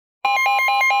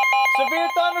Severe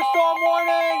thunderstorm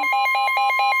warning!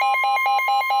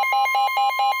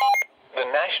 The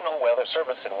National Weather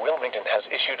Service in Wilmington has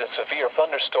issued a severe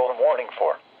thunderstorm warning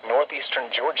for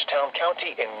northeastern Georgetown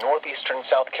County in northeastern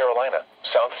South Carolina,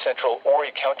 south central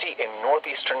Horry County in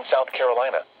northeastern South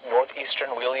Carolina,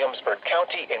 northeastern Williamsburg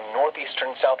County in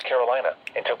northeastern South Carolina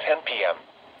until 10 p.m.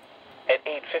 At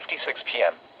 8:56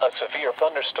 p.m., a severe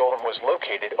thunderstorm was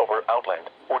located over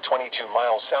Outland, or 22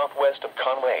 miles southwest of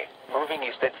Conway, moving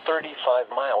east at 35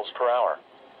 miles per hour.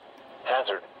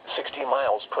 Hazard, 60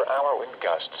 miles per hour wind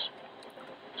gusts.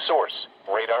 Source,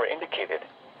 radar indicated.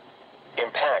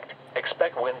 Impact,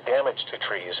 expect wind damage to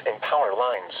trees and power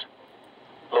lines.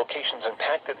 Locations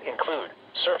impacted include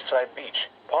Surfside Beach,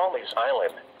 Pawleys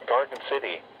Island, Garden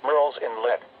City, Murrells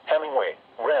Inlet, Hemingway,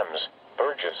 Rhems,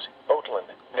 Burgess, Oatland,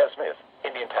 Nesmith,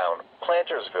 Indiantown,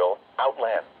 Plantersville,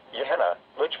 Outland, Yauhannah,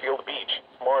 Litchfield Beach,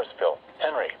 Morrisville,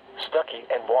 Henry, Stuckey,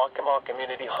 and Waccamaw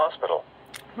Community Hospital.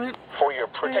 Man, For your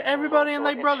protection, everybody and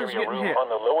their brothers interior getting room hit. on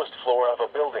the lowest floor of a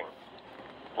building.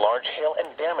 Large hail and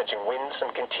damaging winds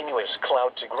and continuous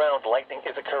cloud-to-ground lightning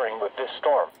is occurring with this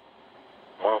storm.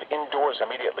 Move indoors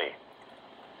immediately.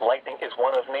 Lightning is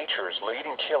one of nature's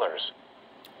leading killers.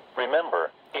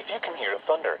 Remember, if you can hear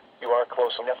thunder, you are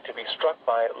close enough to be struck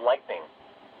by lightning.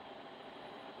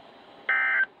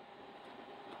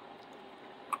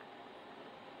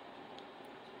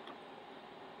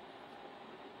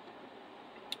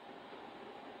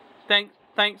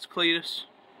 Thanks, Cletus.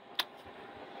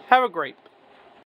 Have a great